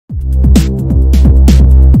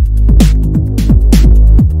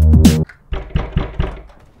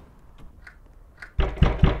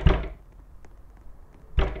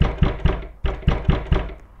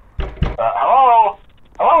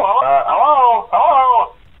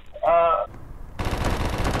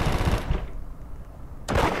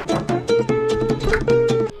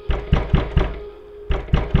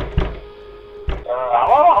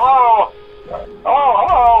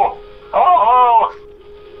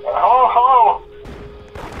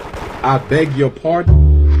I beg your pardon?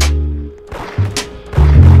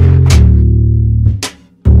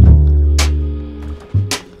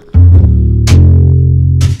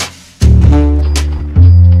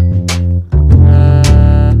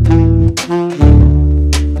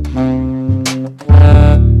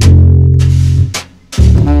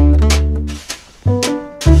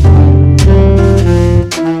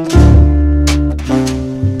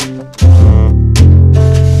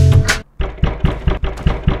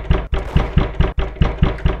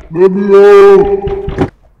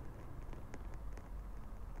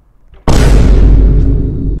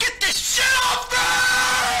 Get this shit off me!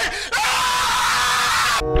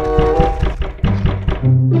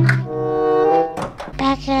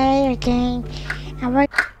 Back at it again.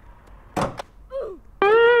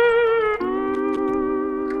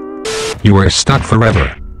 You are stuck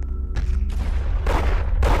forever.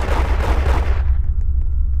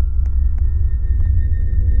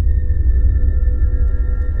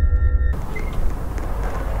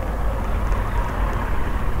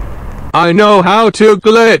 I know how to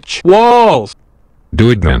glitch walls.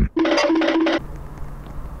 Do it then.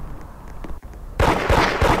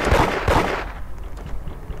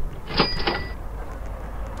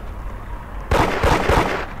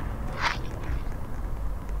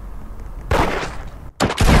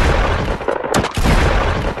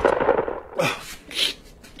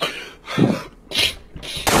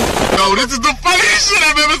 Yo, this is the funniest shit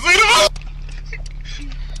I've ever seen in my life.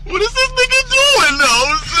 What is this nigga doing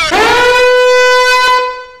though?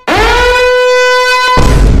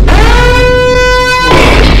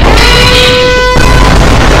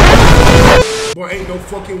 Boy, ain't no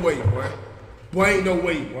fucking way, boy. Boy, ain't no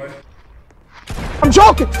way, boy. I'm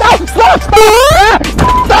joking! Stop! Stop! Stop!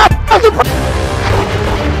 Stop!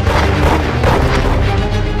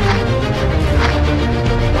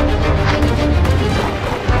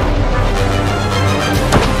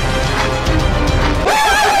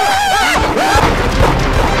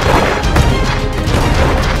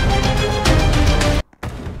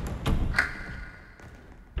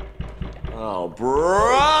 Oh,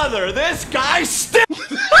 brother, this guy still.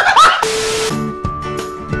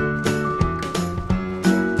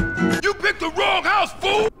 You picked the wrong house,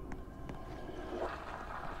 fool!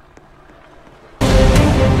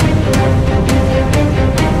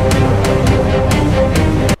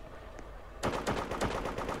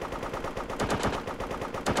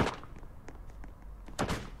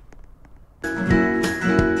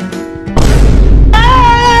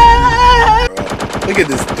 Look at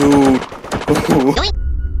this dude.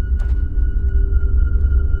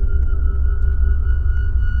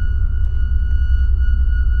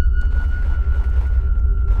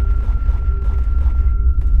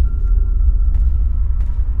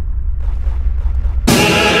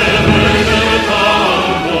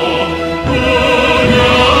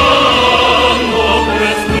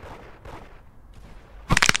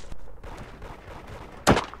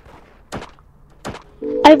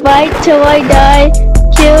 I fight till I die,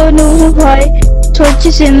 kill no fight,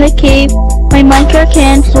 torches in the cave, my Minecraft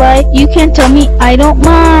can fly, you can't tell me I don't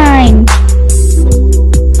mind.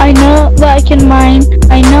 I know that I can mine,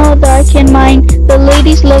 I know that I can mine, the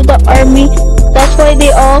ladies love the army, that's why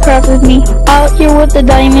they all craft with me. Out here with the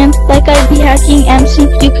diamond, like I be hacking MC,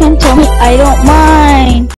 you can't tell me I don't mind.